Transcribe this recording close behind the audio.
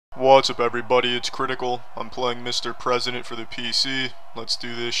What's up, everybody? It's Critical. I'm playing Mr. President for the PC. Let's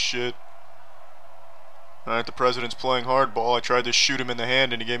do this shit. Alright, the president's playing hardball. I tried to shoot him in the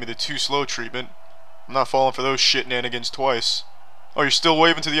hand and he gave me the too slow treatment. I'm not falling for those shit-nanigans twice. Oh, you're still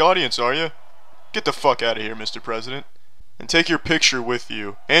waving to the audience, are you? Get the fuck out of here, Mr. President. And take your picture with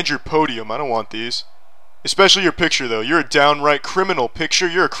you. And your podium. I don't want these. Especially your picture, though. You're a downright criminal. Picture,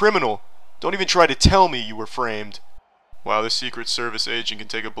 you're a criminal. Don't even try to tell me you were framed. Wow, this Secret Service agent can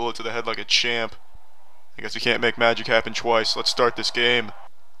take a bullet to the head like a champ. I guess we can't make magic happen twice. Let's start this game.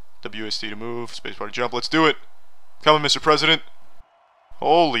 WSD to move, spacebar to jump. Let's do it. Coming, Mr. President.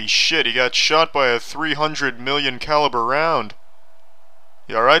 Holy shit, he got shot by a 300 million caliber round.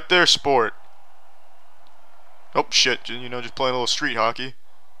 You alright there, sport? Oh, shit, you know, just playing a little street hockey.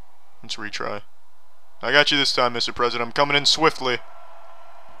 Let's retry. I got you this time, Mr. President. I'm coming in swiftly.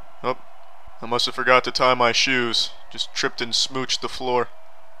 Oh, I must have forgot to tie my shoes. Just tripped and smooched the floor.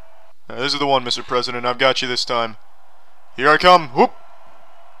 This is the one, Mr. President. I've got you this time. Here I come. Whoop!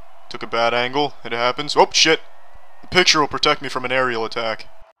 Took a bad angle. It happens. Oh, shit. The picture will protect me from an aerial attack.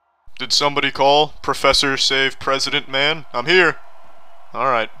 Did somebody call? Professor Save President Man? I'm here.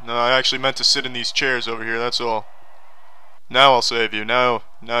 Alright. No, I actually meant to sit in these chairs over here, that's all. Now I'll save you. Now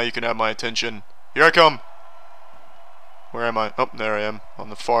you can have my attention. Here I come. Where am I? Oh, there I am. On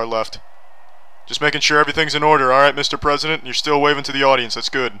the far left. Just making sure everything's in order, alright, Mr. President? You're still waving to the audience, that's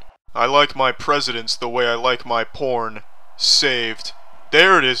good. I like my presidents the way I like my porn. Saved.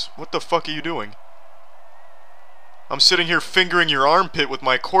 There it is. What the fuck are you doing? I'm sitting here fingering your armpit with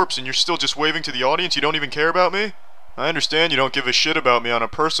my corpse and you're still just waving to the audience? You don't even care about me? I understand you don't give a shit about me on a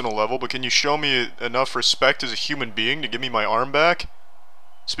personal level, but can you show me enough respect as a human being to give me my arm back?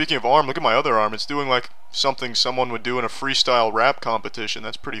 Speaking of arm, look at my other arm. It's doing like something someone would do in a freestyle rap competition.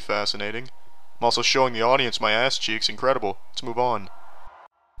 That's pretty fascinating. I'm also showing the audience my ass cheeks. Incredible. Let's move on.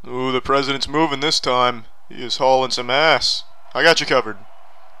 Ooh, the president's moving this time. He is hauling some ass. I got you covered.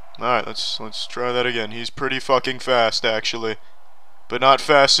 Alright, let's try that again. He's pretty fucking fast, actually. But not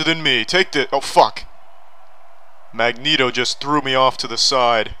faster than me. Take the... Oh, fuck! Magneto just threw me off to the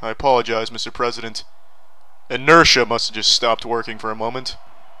side. I apologize, Mr. President. Inertia must have just stopped working for a moment.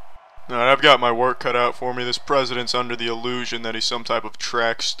 Alright, I've got my work cut out for me. This president's under the illusion that he's some type of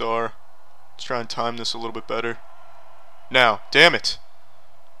track star. Let's try and time this a little bit better. Now, damn it.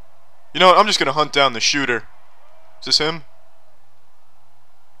 You know what, I'm just gonna hunt down the shooter. Is this him?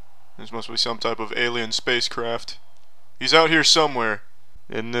 This must be some type of alien spacecraft. He's out here somewhere.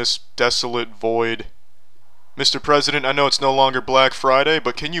 In this desolate void. Mr. President, I know it's no longer Black Friday,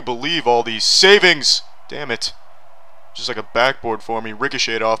 but can you believe all these savings? Damn it. Just like a backboard for me,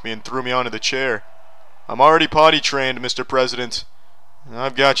 ricocheted off me and threw me onto the chair. I'm already potty trained, Mr. President.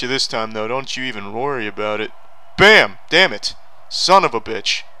 I've got you this time, though. Don't you even worry about it. Bam! Damn it. Son of a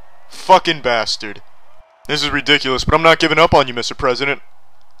bitch. Fucking bastard. This is ridiculous, but I'm not giving up on you, Mr. President.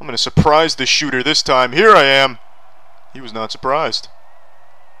 I'm gonna surprise the shooter this time. Here I am. He was not surprised.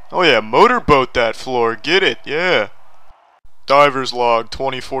 Oh yeah, motorboat that floor. Get it, yeah. Diver's log,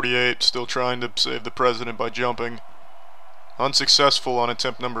 2048. Still trying to save the president by jumping. Unsuccessful on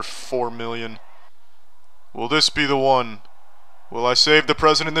attempt number 4 million. Will this be the one? Will I save the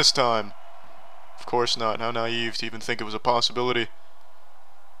president this time? Of course not. How naive to even think it was a possibility.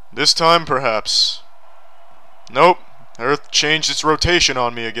 This time, perhaps. Nope. Earth changed its rotation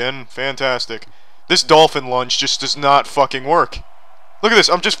on me again. Fantastic. This dolphin lunge just does not fucking work. Look at this.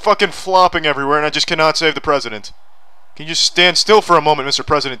 I'm just fucking flopping everywhere and I just cannot save the president. Can you just stand still for a moment, Mr.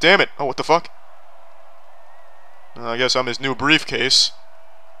 President? Damn it. Oh, what the fuck? I guess I'm his new briefcase.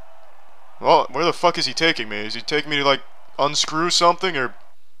 Well, where the fuck is he taking me? Is he taking me to, like, unscrew something or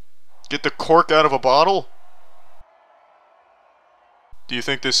get the cork out of a bottle? Do you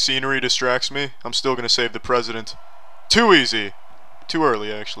think this scenery distracts me? I'm still gonna save the president. Too easy. Too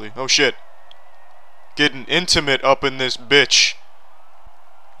early, actually. Oh shit. Getting intimate up in this bitch.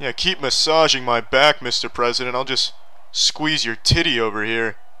 Yeah, keep massaging my back, Mr. President. I'll just squeeze your titty over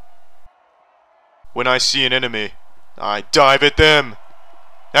here. When I see an enemy, I dive at them.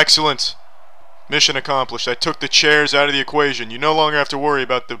 Excellent. Mission accomplished. I took the chairs out of the equation. You no longer have to worry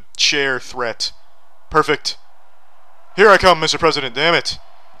about the chair threat. Perfect. Here I come, Mr. President. Damn it.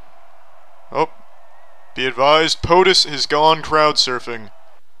 Oh. Be advised, POTUS has gone crowd surfing.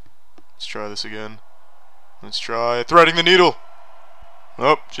 Let's try this again. Let's try threading the needle.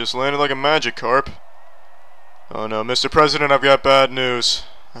 Oh, just landed like a magic carp. Oh no, Mr. President, I've got bad news.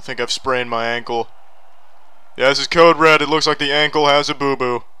 I think I've sprained my ankle. Yeah, this is code red. It looks like the ankle has a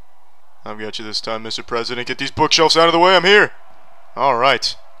boo-boo. I've got you this time, Mr. President. Get these bookshelves out of the way. I'm here.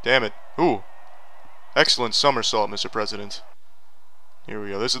 Alright. Damn it. Ooh. Excellent somersault, Mr. President. Here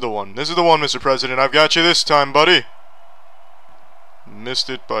we go. This is the one. This is the one, Mr. President. I've got you this time, buddy. Missed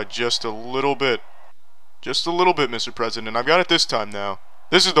it by just a little bit. Just a little bit, Mr. President. I've got it this time now.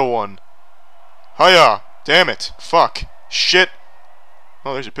 This is the one. Hiya! Damn it. Fuck. Shit.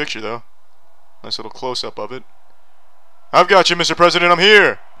 Oh, there's your picture, though. Nice little close-up of it. I've got you, Mr. President. I'm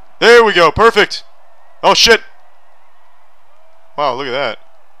here. There we go. Perfect. Oh, shit. Wow, look at that.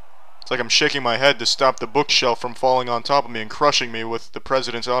 It's like I'm shaking my head to stop the bookshelf from falling on top of me and crushing me with the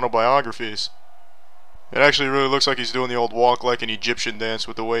President's autobiographies. It actually really looks like he's doing the old walk like an Egyptian dance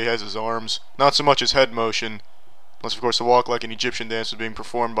with the way he has his arms. Not so much his head motion. Unless, of course, the walk like an Egyptian dance is being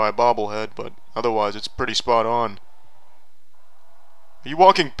performed by a bobblehead, but otherwise it's pretty spot on. Are you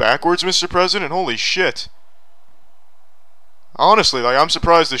walking backwards, Mr. President? Holy shit. Honestly, like, I'm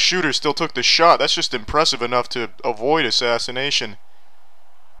surprised the shooter still took the shot. That's just impressive enough to avoid assassination.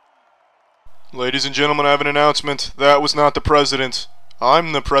 Ladies and gentlemen, I have an announcement. That was not the President.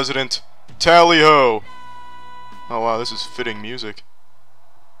 I'm the President. Tally-ho! Oh wow, this is fitting music.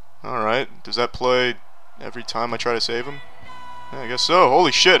 Alright, does that play every time I try to save him? Yeah, I guess so.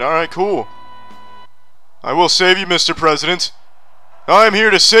 Holy shit, alright, cool. I will save you, Mr. President. I am here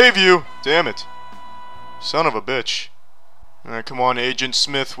to save you! Damn it. Son of a bitch. Alright, come on, Agent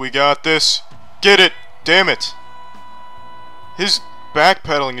Smith, we got this. Get it! Damn it! His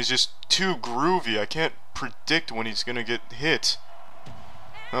backpedaling is just too groovy. I can't predict when he's gonna get hit.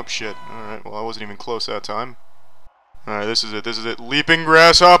 Oh, shit. Alright, well, I wasn't even close that time. Alright, this is it. This is it. Leaping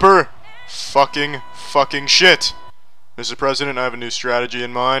grasshopper! Fucking shit! Mr. President, I have a new strategy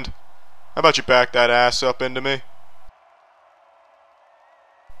in mind. How about you back that ass up into me?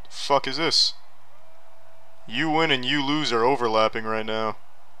 The fuck is this? You win and you lose are overlapping right now.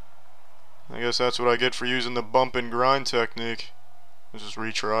 I guess that's what I get for using the bump and grind technique. Let's just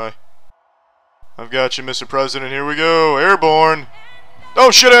retry. I've got you, Mr. President. Here we go. Airborne! Oh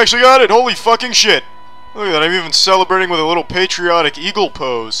shit, I actually got it! Holy fucking shit! Look at that, I'm even celebrating with a little patriotic eagle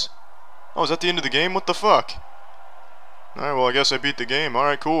pose. Oh, is that the end of the game? What the fuck? Alright, well I guess I beat the game.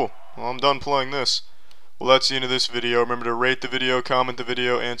 Alright, cool. Well, I'm done playing this. Well, that's the end of this video. Remember to rate the video, comment the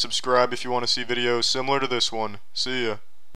video, and subscribe if you want to see videos similar to this one. See ya.